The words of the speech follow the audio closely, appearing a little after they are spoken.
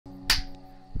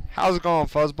How's it going,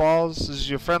 fuzzballs? This is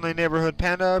your friendly neighborhood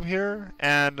Panda up here,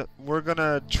 and we're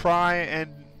gonna try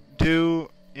and do,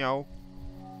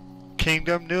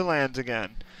 Kingdom New Lands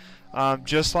again.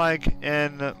 Just like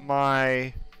in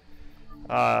my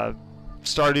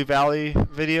Stardew Valley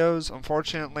videos,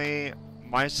 unfortunately,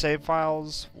 my save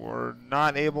files were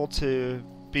not able to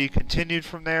be continued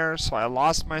from there, so I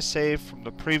lost my save from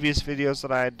the previous videos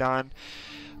that I had done.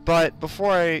 But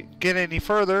before I get any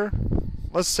further,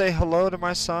 let's say hello to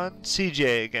my son,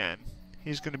 CJ, again.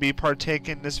 He's going to be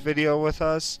partaking this video with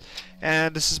us.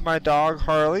 And this is my dog,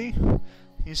 Harley.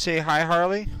 You say hi,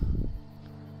 Harley?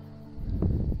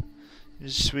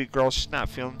 This is a sweet girl. She's not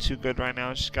feeling too good right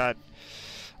now. She's got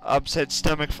upset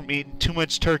stomach from eating too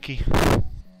much turkey.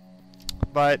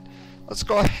 But let's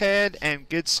go ahead and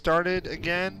get started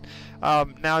again.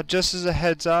 Now, just as a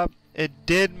heads up, it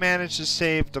did manage to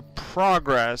save the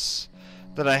progress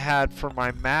that I had for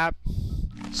my map.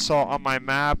 So on my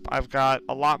map, I've got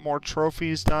a lot more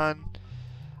trophies done.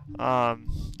 Oh,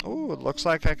 it looks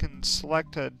like I can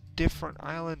select a different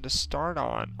island to start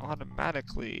on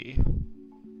automatically.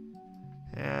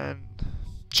 And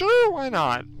sure, why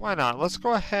not? Why not? Let's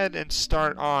go ahead and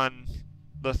start on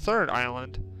the third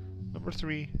island, number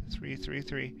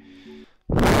 333.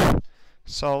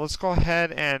 So let's go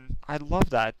ahead, and I love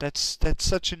that. That's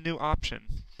such a new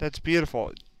option. That's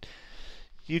beautiful.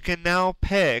 You can now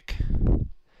pick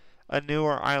a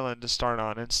newer island to start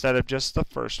on instead of just the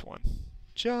first one.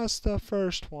 Just the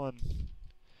first one.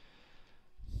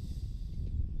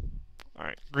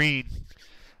 Alright, green.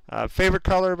 Favorite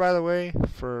color, by the way,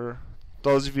 for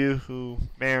those of you who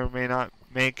may or may not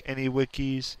make any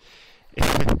wikis,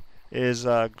 is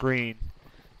green.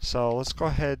 So let's go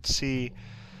ahead and see.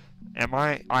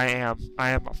 I am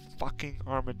a fucking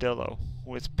armadillo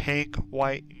with pink,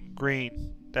 white, and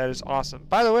green. That is awesome.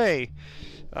 By the way,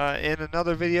 in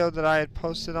another video that I had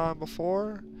posted on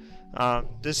before,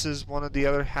 this is one of the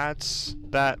other hats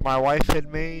that my wife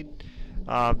had made.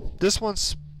 This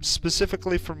one's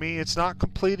specifically for me. It's not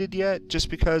completed yet, just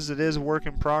because it is a work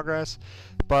in progress.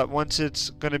 But once it's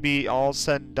going to be all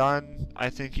said and done, I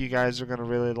think you guys are going to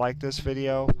really like this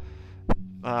video,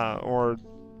 or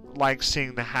like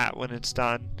seeing the hat when it's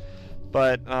done.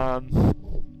 But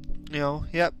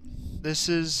yep, this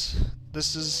is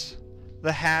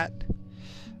the hat.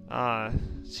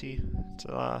 See, it's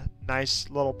a nice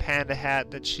little panda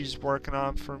hat that she's working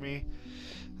on for me.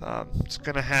 It's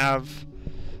gonna have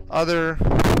other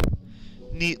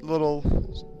neat little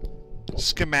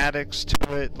schematics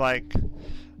to it, like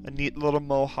a neat little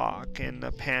mohawk and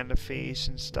a panda face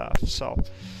and stuff. So,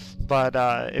 but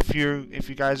if you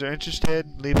guys are interested,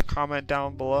 leave a comment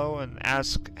down below and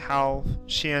ask how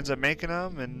she ends up making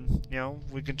them, and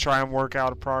we can try and work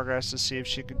out a progress to see if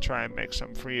she can try and make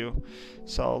some for you.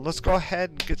 So let's go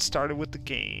ahead and get started with the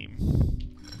game.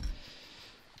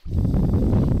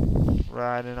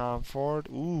 Riding on forward.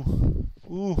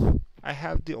 Ooh, I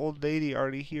have the old lady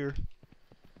already here.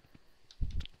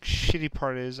 Shitty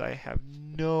part is I have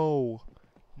no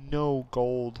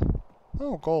gold.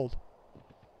 Oh, gold.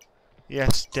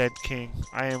 Yes, dead king.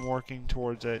 I am working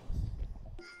towards it.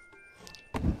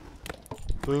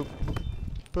 Boop.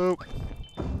 Boop.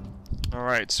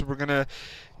 Alright, so we're gonna...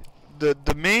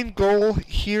 The main goal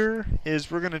here is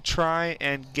we're gonna try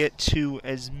and get to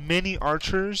as many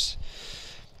archers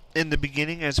in the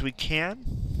beginning as we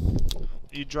can.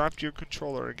 You dropped your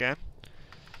controller again.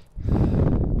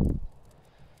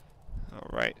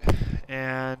 Alright,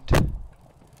 and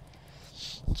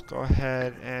let's go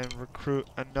ahead and recruit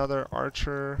another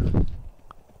archer.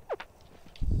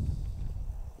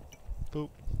 Boop.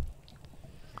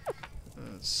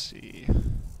 Let's see.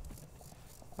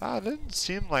 Ah, it didn't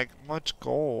seem like much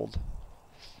gold.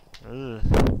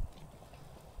 Ugh.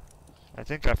 I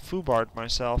think I foobarred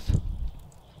myself.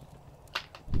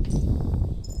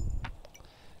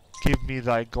 Give me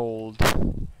thy gold.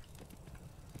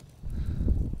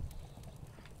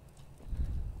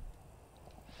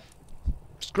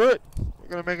 Screw it! We're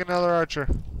gonna make another archer.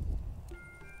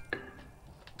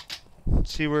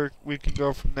 Let's see where we can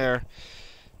go from there.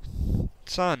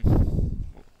 Son,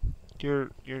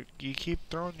 you keep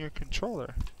throwing your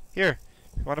controller. Here,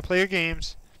 you want to play your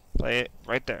games? Play it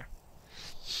right there.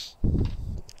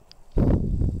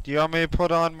 Do you want me to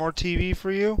put on more TV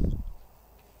for you?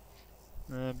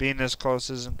 Being this close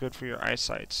isn't good for your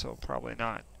eyesight, so probably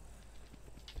not.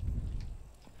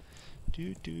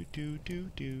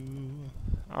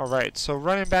 Alright, so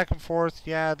running back and forth,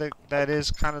 yeah, that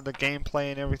is kind of the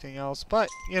gameplay and everything else, but,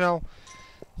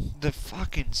 the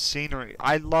fucking scenery.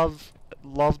 I love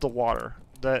the water.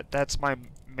 That's my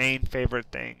main favorite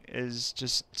thing, is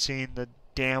just seeing the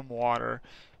damn water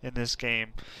in this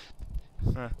game.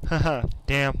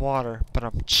 Damn water, but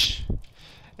I'm.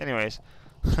 Anyways,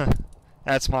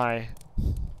 that's my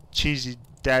cheesy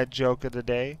dad joke of the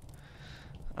day.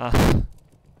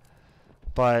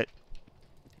 But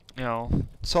you know,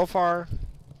 so far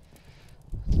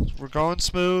we're going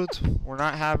smooth. We're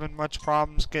not having much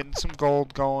problems getting some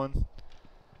gold going.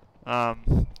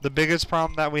 The biggest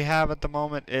problem that we have at the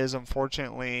moment is,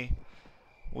 unfortunately,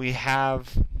 we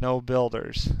have no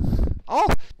builders.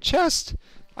 Oh, chest!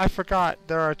 I forgot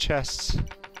there are chests.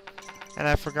 And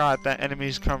I forgot that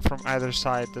enemies come from either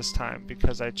side this time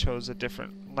because I chose a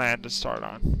different land to start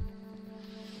on.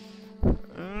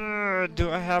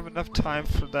 Do I have enough time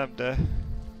for them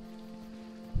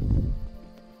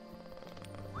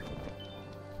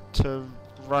to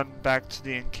run back to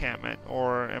the encampment,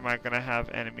 or am I gonna have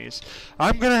enemies?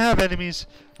 I'm gonna have enemies.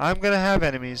 I'm gonna have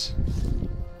enemies.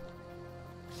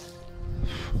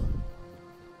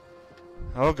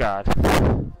 Oh god.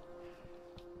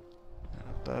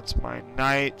 That's my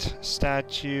knight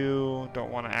statue.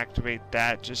 Don't want to activate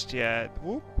that just yet.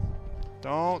 Whoop.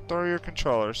 Don't throw your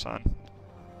controller, son.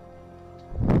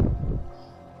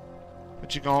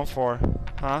 What you going for?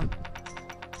 Huh?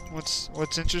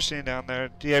 What's interesting down there?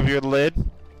 Do you have your lid?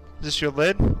 Is this your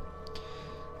lid?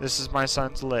 This is my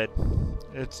son's lid.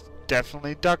 It's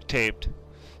definitely duct taped.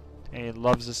 And he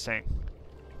loves this thing.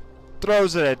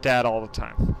 Throws it at dad all the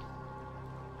time.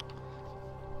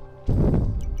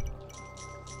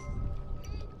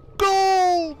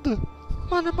 Gold!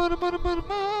 Money, money, money, money,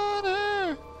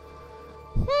 money!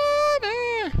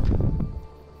 Money!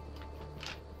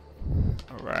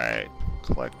 Alright.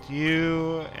 Collect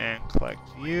you and collect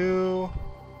you.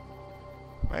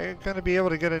 Am I gonna be able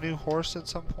to get a new horse at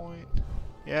some point?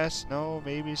 Yes, no,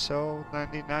 maybe so.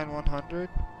 99, 100.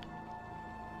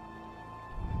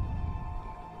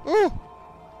 Ooh!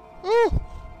 Ooh!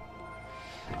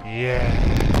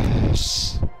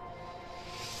 Yes!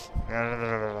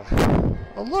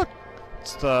 Oh look!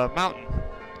 It's the mountain.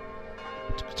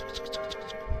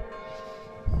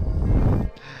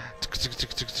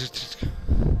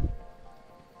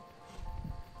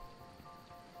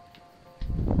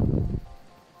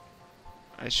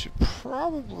 I should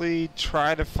probably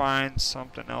try to find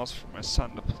something else for my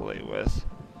son to play with.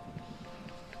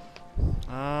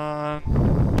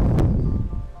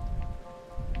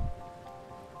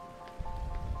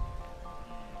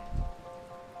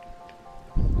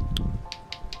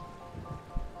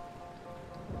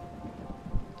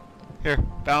 Here,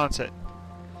 balance it.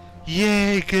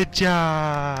 Yay, good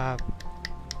job!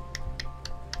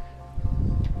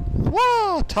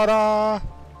 Whoa, ta-da!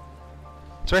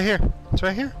 It's right here. It's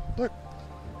right here. Look.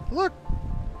 Look.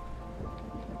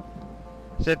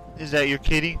 Is that your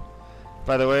kitty?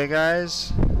 By the way,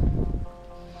 guys,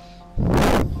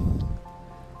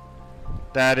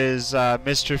 that is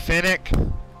Mr.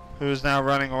 Finnick, who's now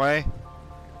running away.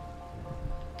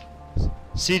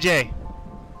 CJ.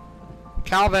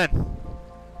 Calvin.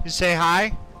 You say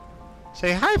hi?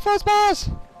 Say hi,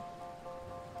 Fuzzballs!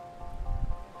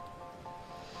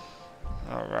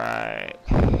 Alright.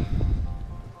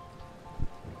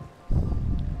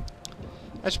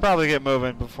 I should probably get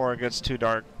moving before it gets too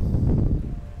dark.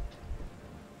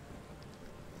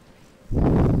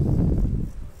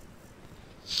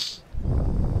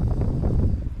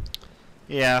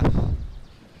 Yeah.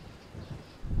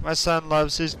 My son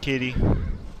loves his kitty.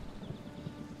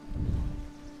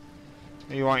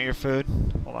 You want your food?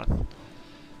 Hold on.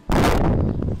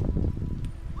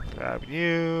 Grab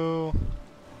you.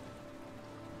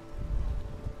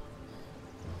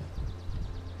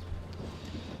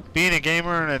 Being a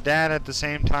gamer and a dad at the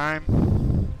same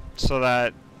time, so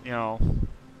that, you know,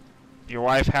 your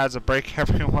wife has a break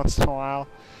every once in a while,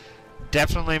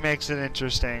 definitely makes it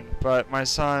interesting. But my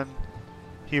son,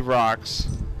 he rocks.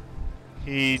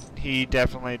 He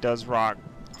definitely does rock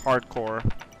hardcore.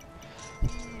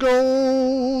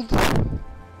 Gold!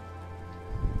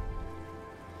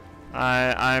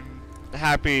 I'm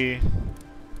happy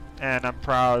and I'm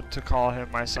proud to call him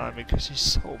my son because he's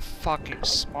so fucking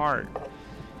smart.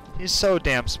 He's so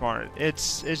damn smart.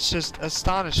 It's just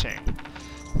astonishing.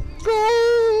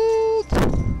 Gold!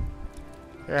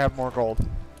 Here, I have more gold.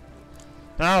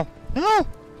 No! No!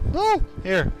 No!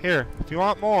 Here. If you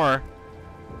want more.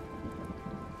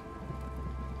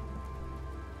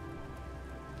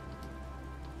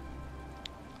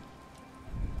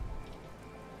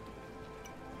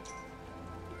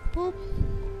 Boop.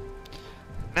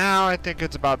 Now I think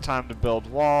it's about time to build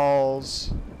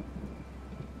walls.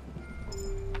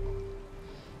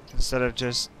 Instead of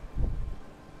just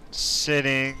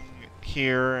sitting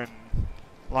here and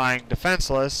lying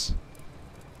defenseless,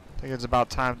 think it's about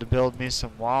time to build me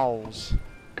some walls.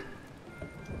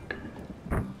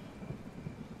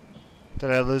 Did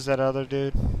I lose that other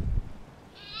dude?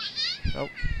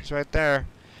 Nope, he's right there.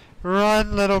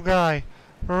 Run, little guy!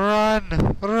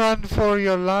 Run! Run for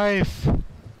your life!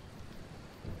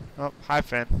 Oh, hi,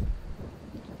 Finn.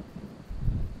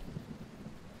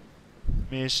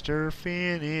 Mr.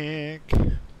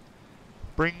 Finnick,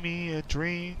 bring me a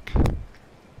drink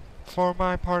for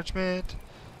my parchment.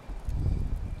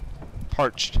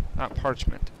 Parched, not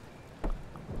parchment.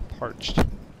 Parched.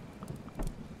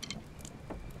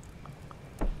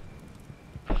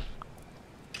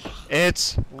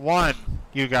 It's one,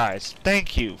 you guys.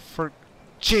 Thank you, for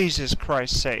Jesus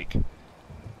Christ's sake.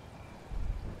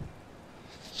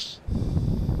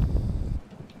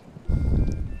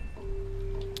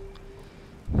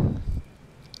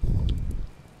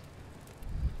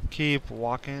 Keep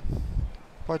walking,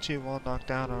 but you will knock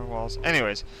down our walls.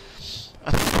 Anyways,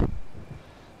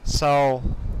 so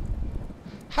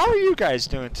how are you guys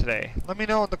doing today? Let me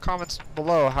know in the comments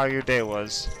below how your day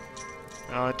was.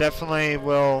 It definitely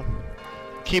will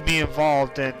keep me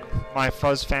involved in my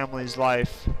Fuzz family's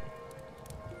life.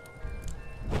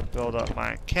 Build up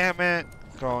my encampment,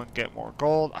 go and get more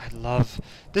gold. I love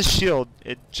this shield.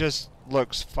 It just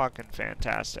looks fucking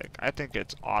fantastic. I think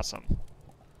it's awesome.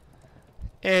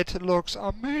 It looks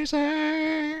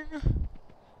amazing.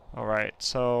 Alright,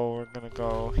 so we're gonna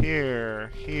go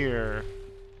here, here,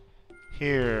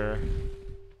 here,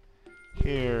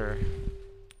 here.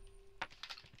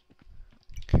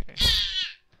 Okay.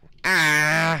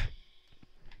 Ah!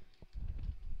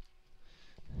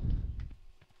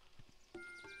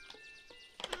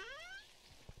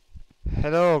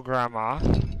 Hello, Grandma.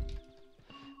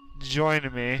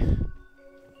 Join me.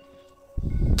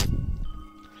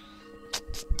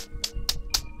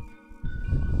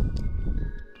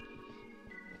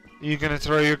 You gonna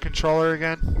throw your controller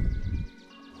again?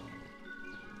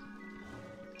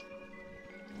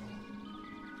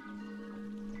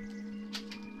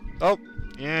 Oh,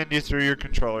 and you threw your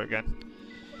controller again.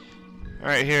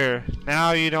 Alright, here.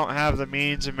 Now you don't have the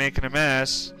means of making a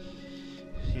mess.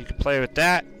 You can play with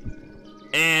that.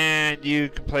 And you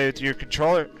can play with your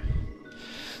controller.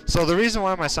 So the reason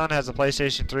why my son has a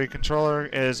PlayStation 3 controller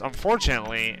is,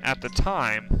 unfortunately, at the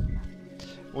time,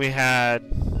 we had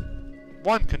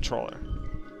one controller.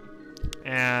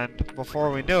 And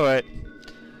before we knew it,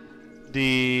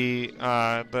 the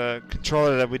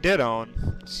controller that we did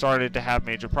own started to have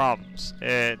major problems.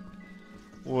 It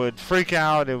would freak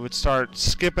out, it would start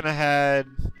skipping ahead,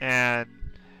 and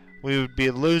we would be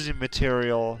losing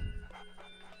material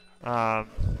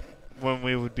when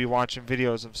we would be watching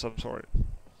videos of some sort.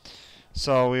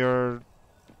 So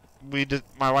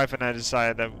my wife and I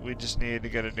decided that we just needed to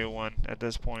get a new one at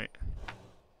this point.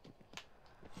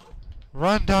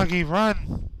 Run, doggy,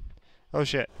 run! Oh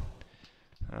shit.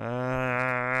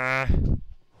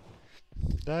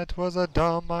 That was a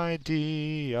dumb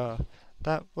idea.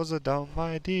 That was a dumb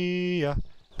idea.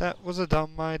 That was a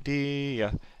dumb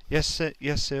idea. Yes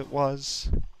it was.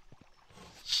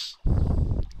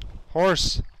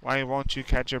 Horse, why won't you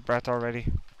catch your breath already?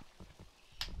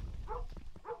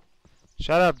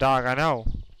 Shut up, dog, I know.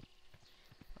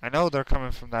 I know they're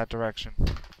coming from that direction.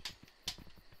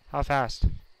 How fast?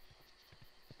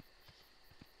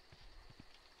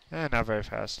 Not very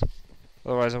fast.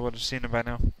 Otherwise I would have seen them by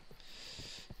now.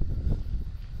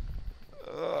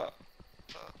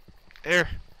 Here.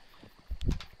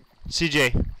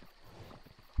 CJ.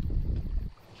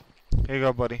 Here you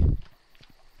go, buddy.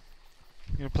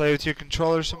 You gonna play with your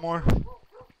controller some more?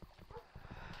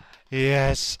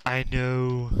 Yes, I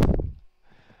know.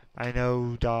 I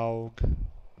know, dog.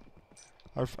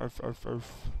 Arf, arf, arf,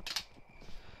 arf.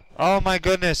 Oh my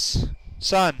goodness.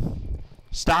 Son,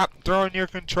 stop throwing your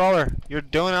controller. You're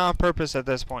doing it on purpose at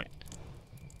this point.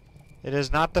 It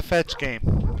is not the fetch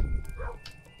game.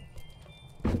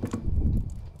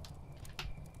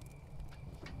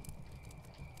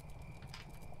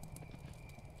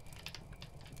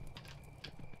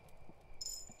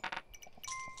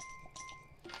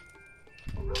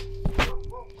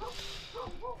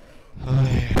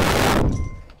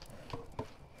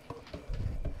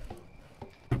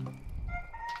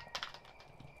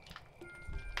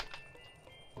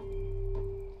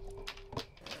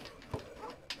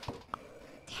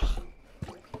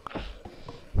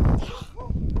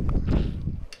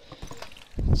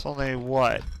 It's only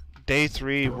what? Day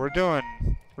 3. We're doing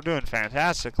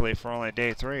fantastically for only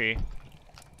day 3.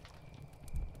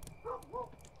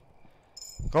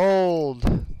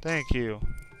 Gold. Thank you.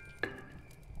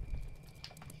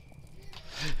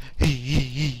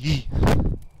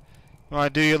 You wanna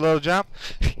do your little jump?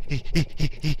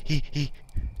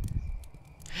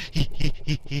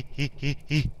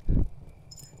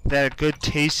 That a good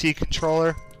tasty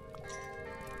controller?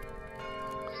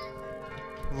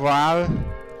 Wow.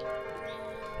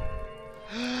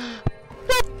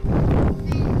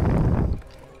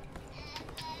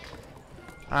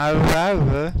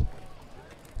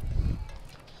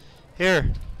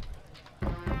 Here.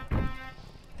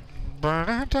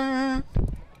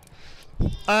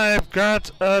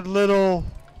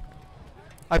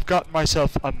 I've got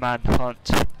myself a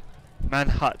manhunt.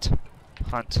 Manhunt.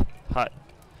 Hunt. Hut.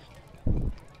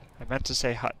 I meant to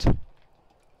say hut.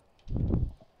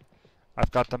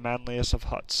 I've got the manliest of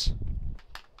huts.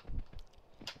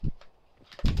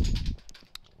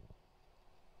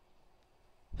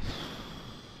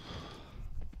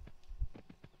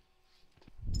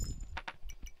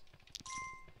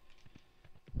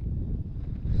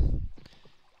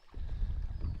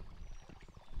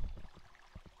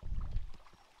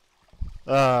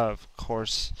 Of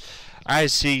course. I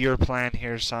see your plan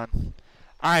here, son.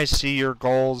 I see your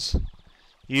goals.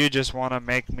 You just want to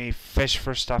make me fish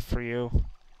for stuff for you.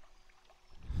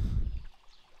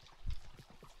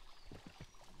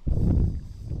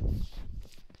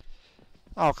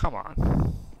 Oh, come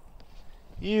on.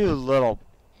 You little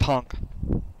punk.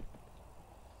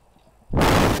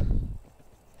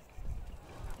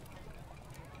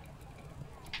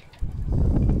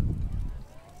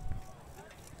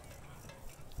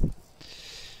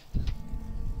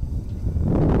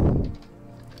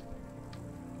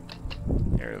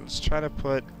 Here, let's try to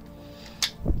put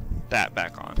that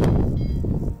back on.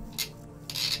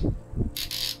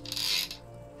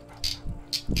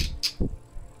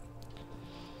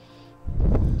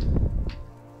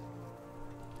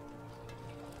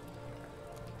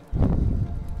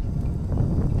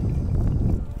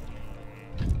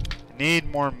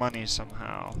 Need more money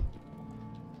somehow.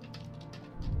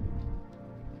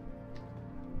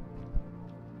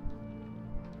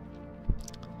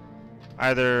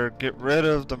 Either get rid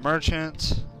of the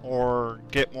merchants or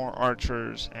get more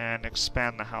archers and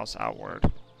expand the house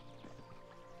outward.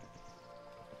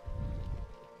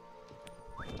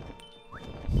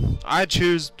 I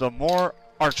choose the more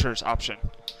archers option.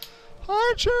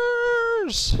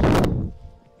 Archers!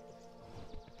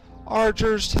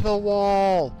 Archers to the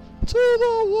wall! To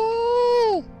the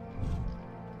wall!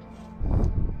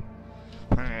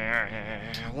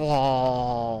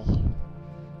 Wall!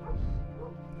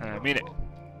 And I mean it.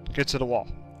 Get to the wall.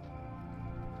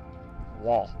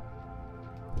 Wall.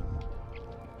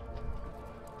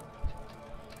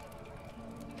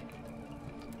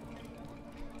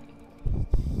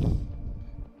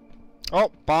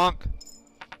 Oh, bonk.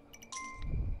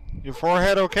 Your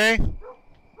forehead okay?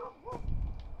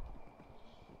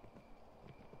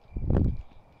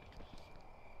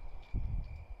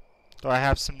 Do I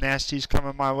have some nasties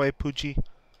coming my way, Poochie?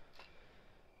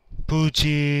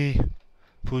 Poochie!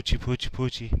 Poochie, Poochie,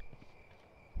 Poochie.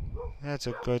 That's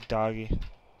a good doggy.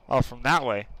 Oh, from that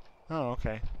way. Oh,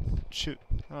 okay. Shoot.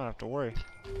 I don't have to worry.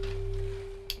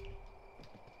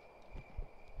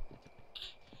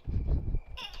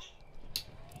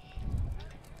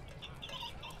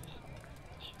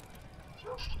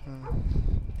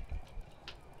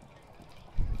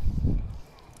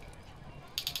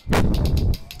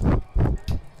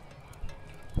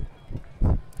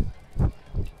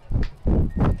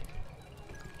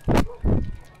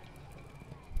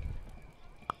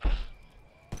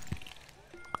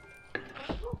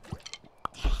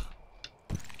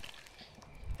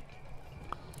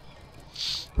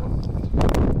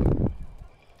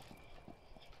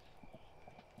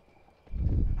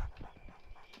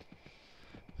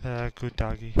 Good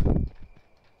doggy.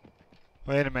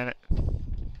 Wait a minute.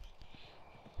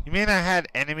 You mean I had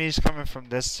enemies coming from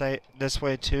this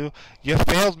way too? You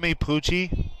failed me,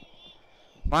 Poochie.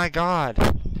 My God.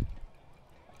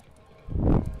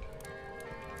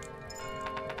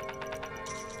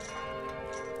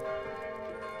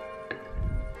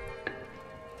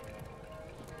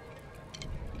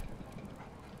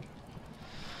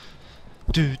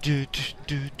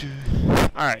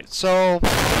 Alright, so...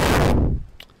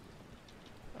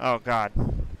 Oh, God.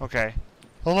 Okay.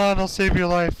 Hold on, I'll save your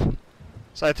life.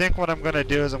 So I think what I'm going to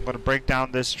do is I'm going to break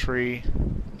down this tree.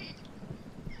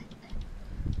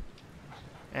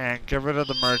 And get rid of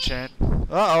the merchant.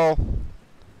 Uh-oh.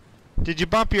 Did you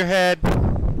bump your head?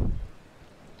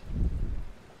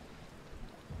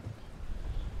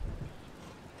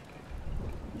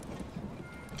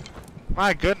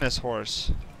 My goodness,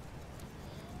 horse.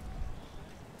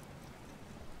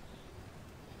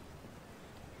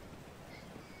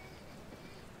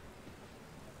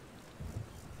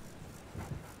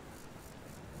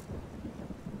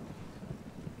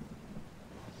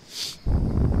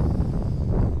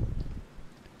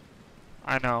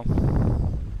 I know.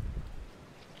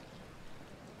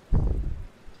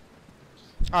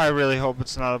 I really hope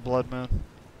it's not a blood moon.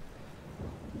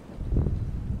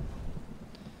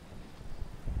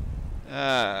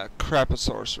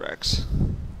 Craposaurus Rex.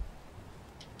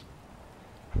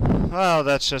 Oh,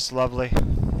 that's just lovely.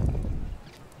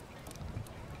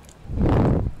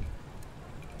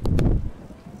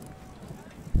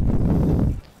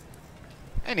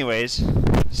 Anyways,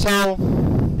 so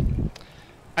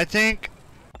I think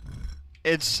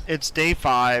it's day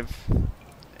 5.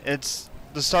 It's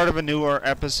the start of a newer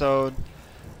episode.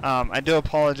 I do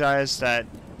apologize that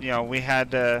we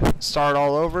had to start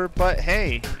all over, but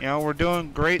hey, we're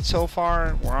doing great so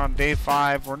far. We're on day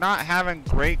 5. We're not having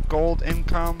great gold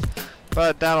income,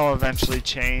 but that'll eventually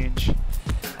change.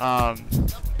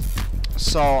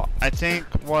 So I think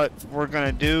what we're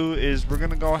gonna do is we're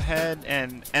gonna go ahead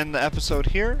and end the episode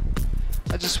here.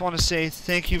 I just want to say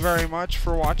thank you very much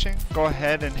for watching. Go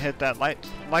ahead and hit that like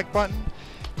button.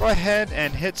 Go ahead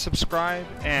and hit subscribe,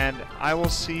 and I will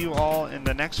see you all in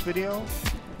the next video.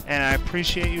 And I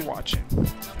appreciate you watching.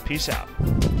 Peace out.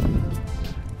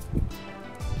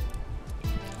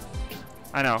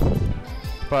 I know,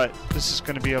 but this is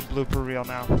going to be a blooper reel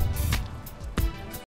now.